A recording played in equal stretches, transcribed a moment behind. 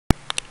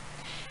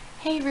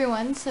Hey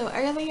everyone, so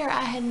earlier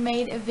I had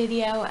made a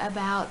video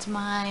about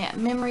my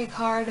memory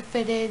card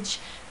footage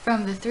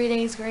from the 3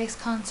 Days Grace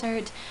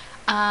concert.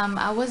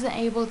 I wasn't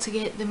able to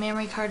get the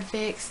memory card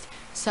fixed,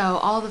 so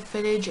all the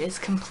footage is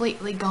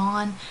completely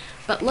gone.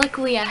 But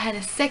luckily I had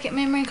a second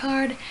memory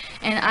card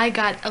and I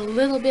got a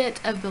little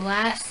bit of the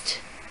last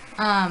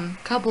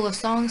couple of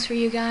songs for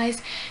you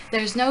guys.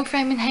 There's no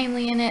Frame and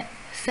Hanley in it,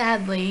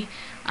 sadly.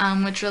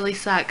 Which really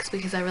sucks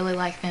because I really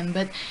like them,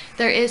 but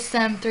there is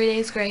some 3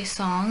 Days Grace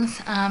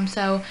songs,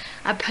 so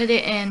I put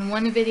it in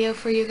one video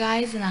for you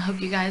guys and I hope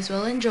you guys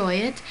will enjoy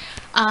it.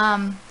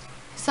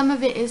 Some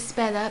of it is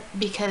sped up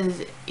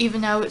because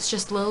even though it's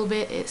just a little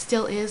bit, it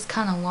still is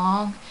kind of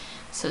long,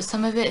 so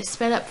some of it is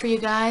sped up for you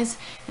guys,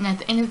 and at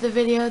the end of the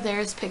video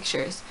there's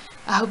pictures.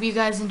 I hope you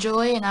guys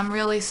enjoy, and I'm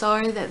really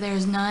sorry that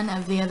there's none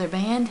of the other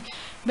band,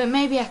 but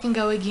maybe I can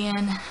go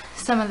again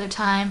some other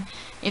time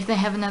if they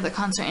have another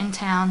concert in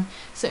town.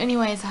 So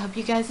anyways, I hope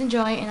you guys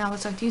enjoy, and I will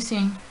talk to you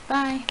soon.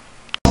 Bye!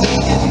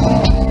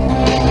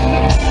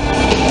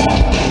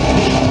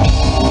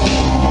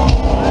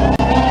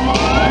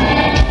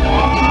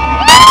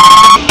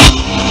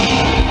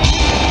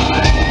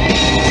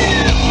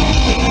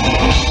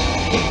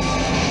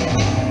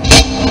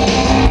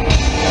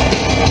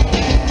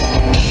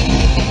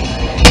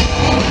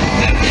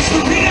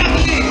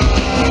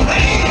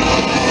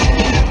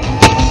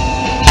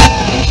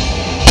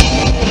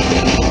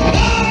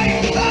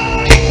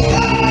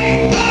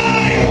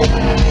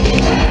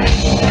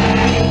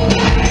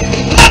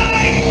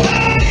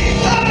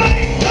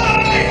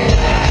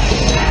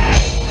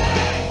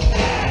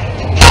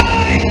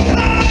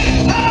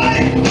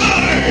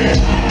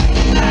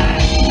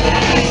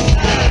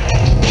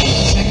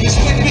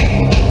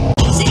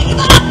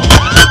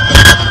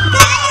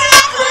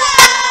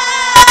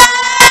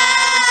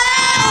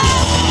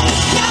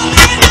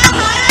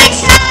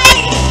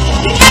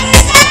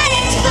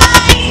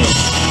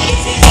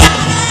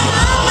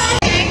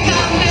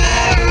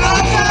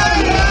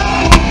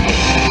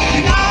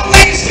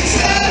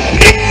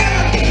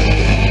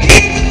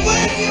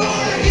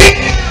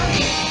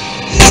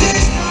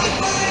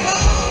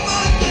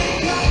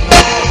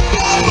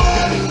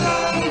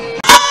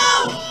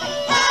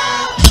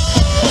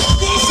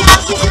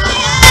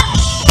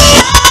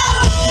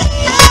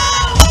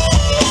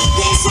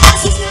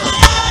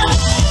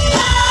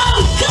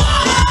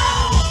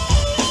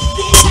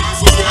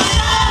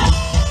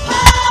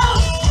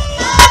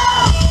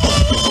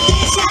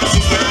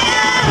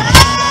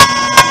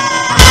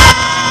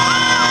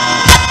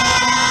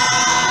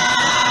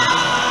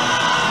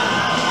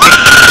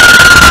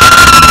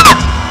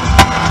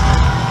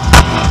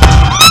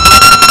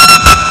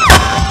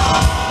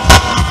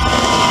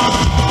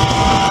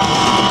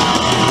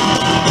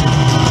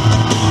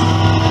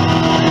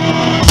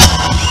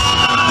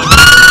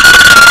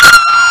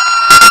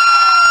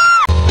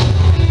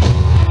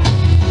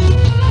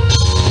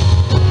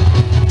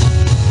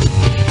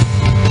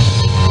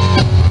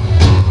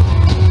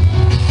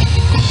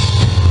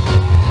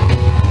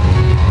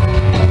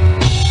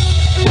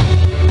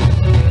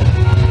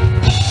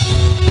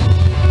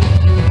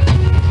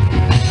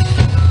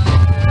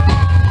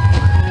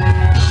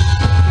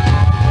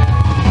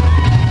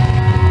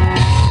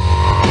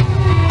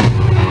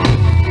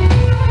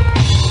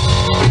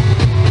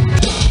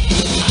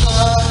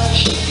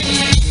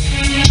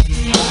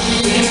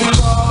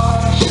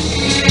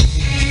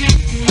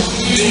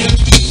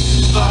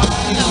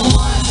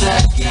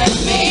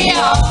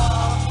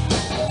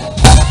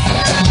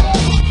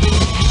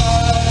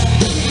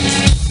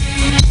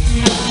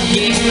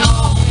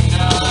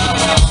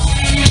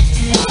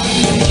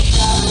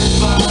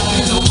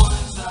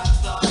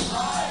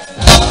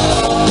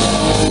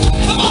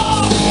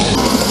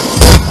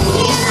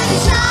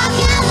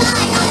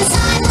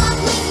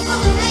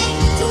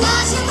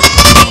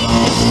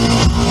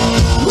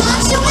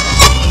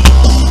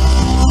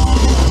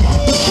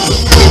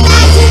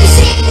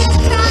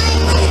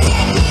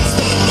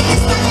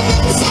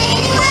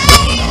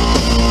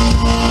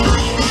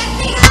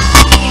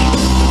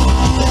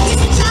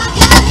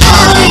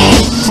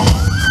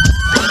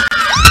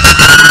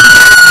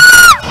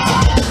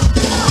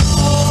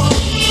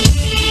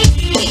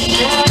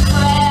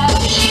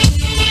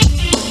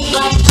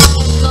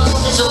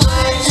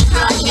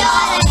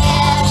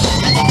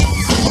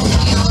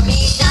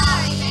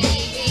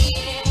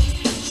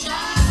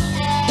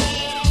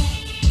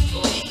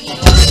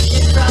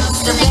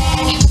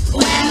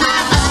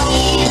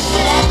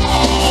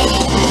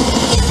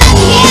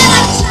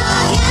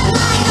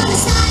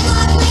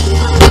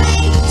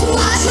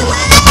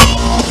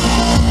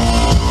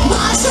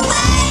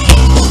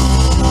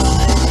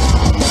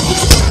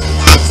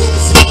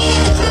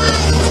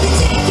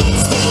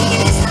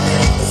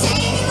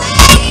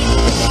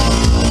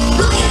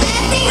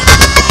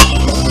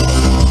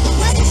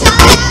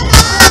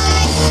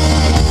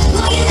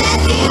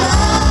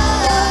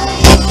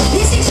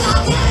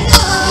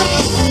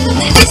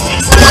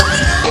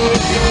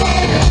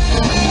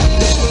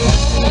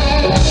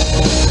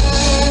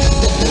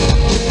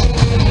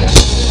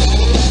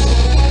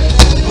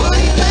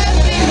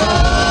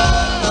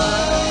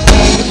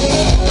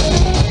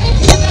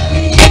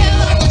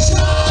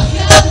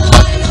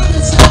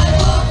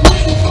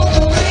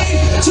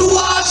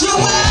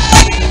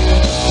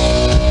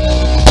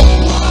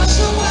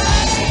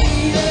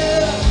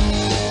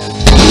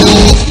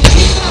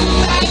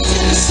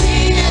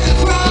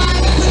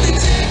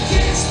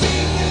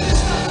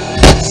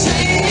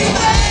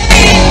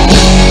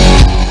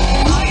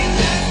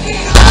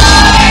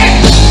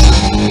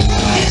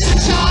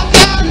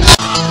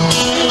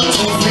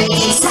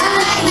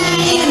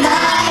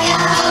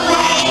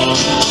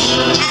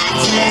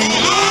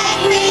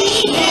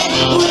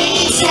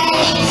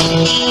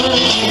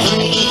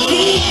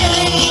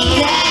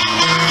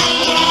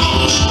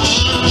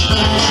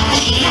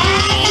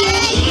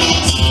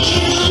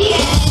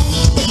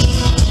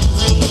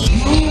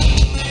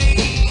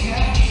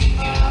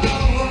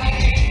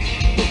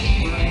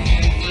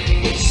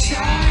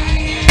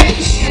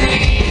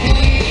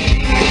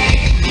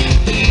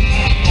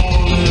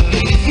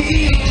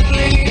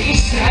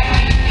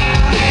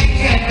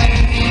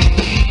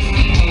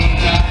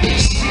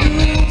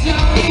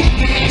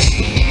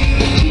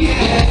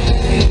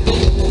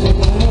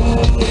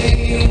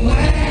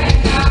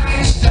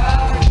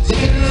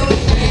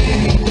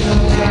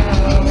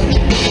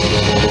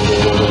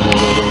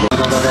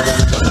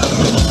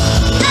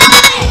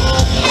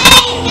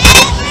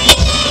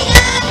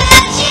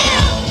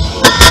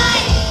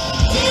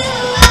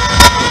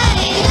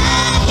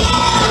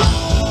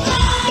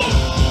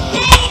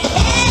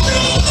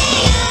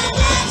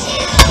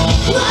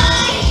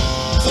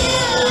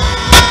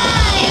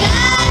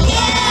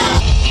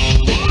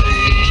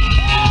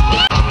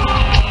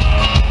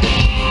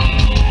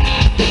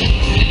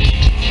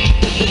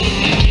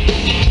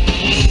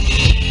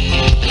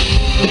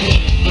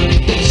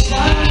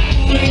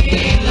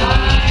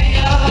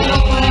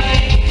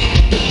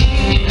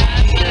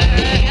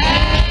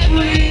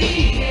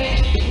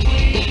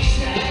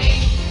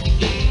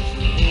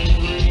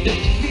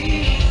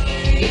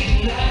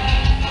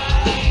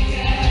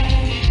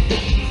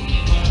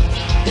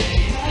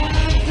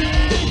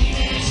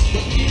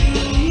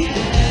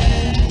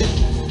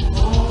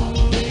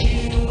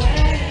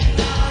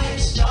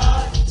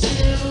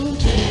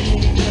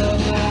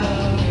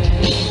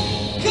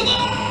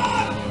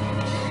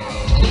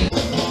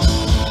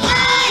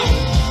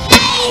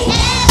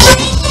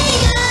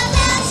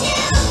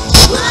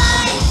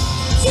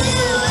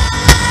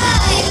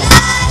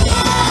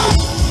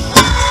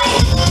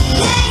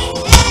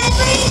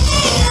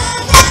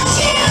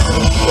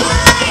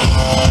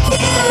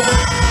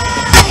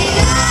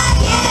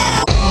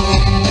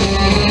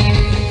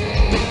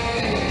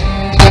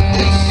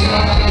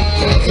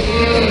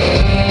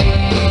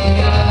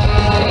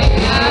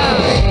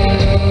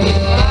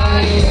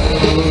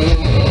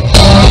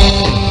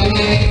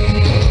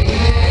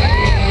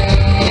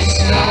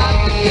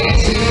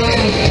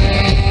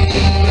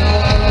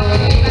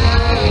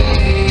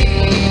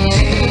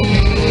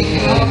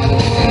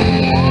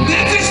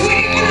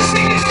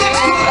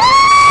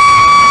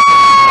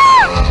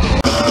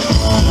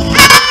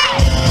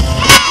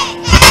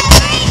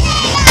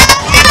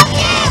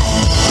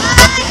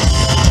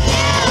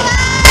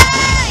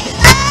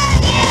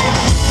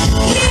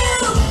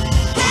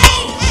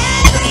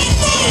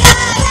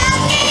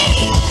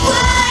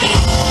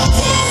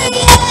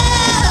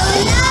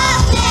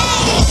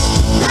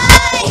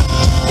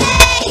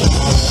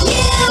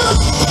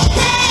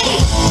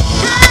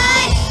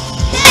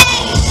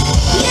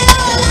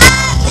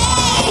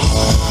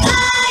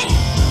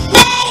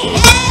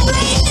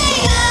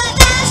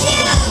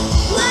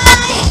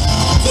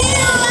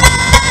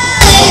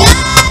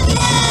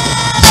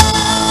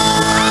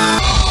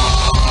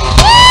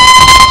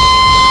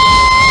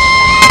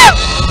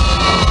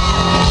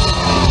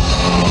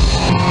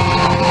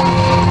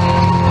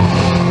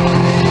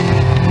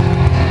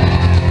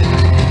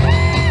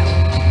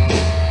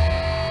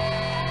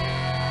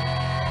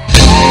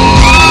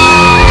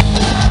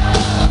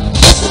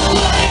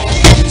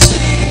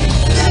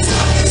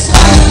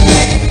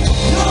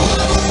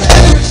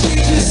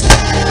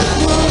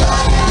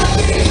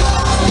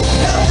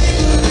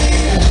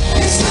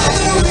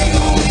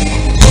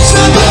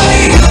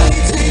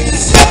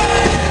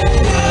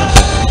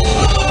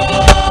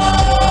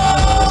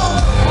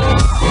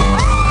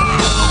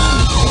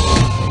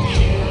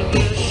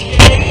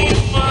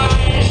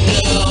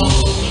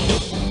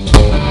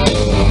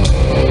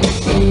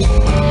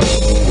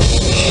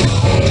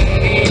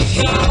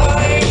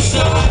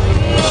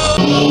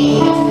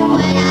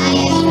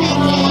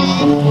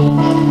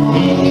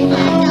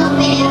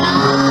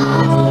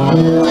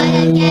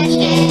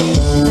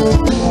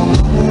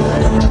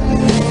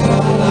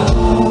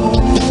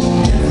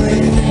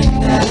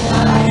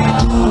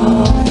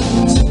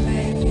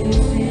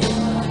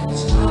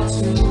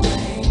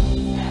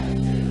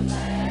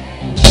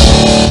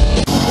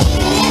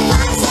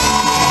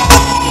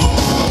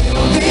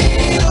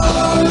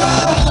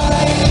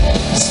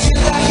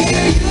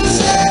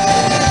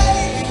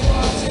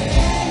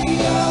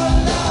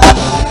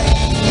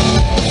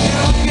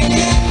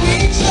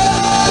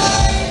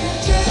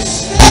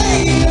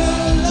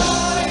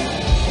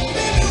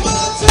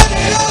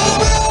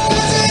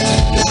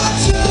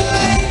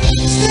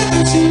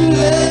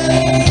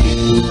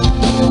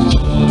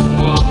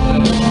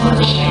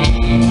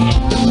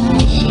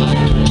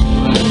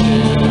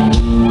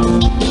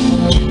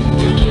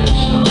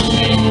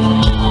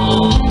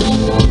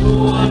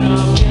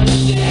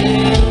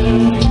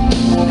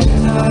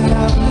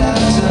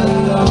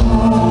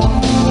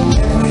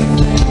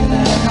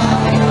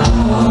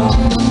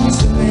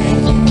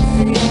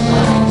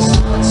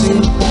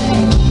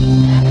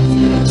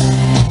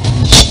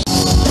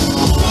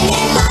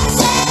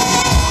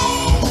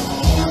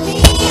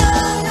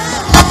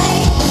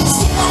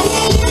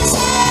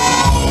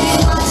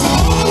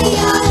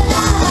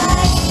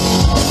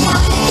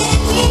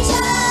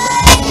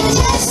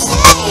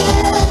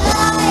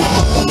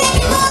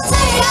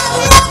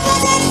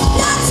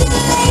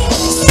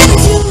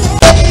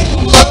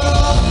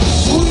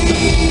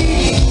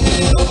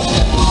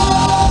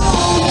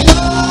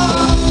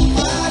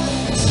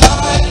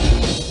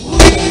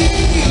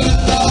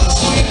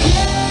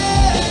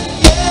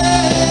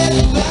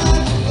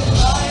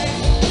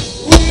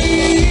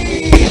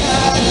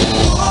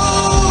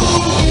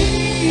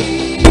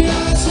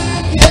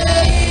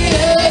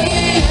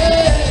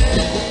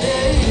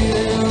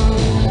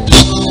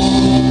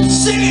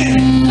 Sing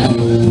it!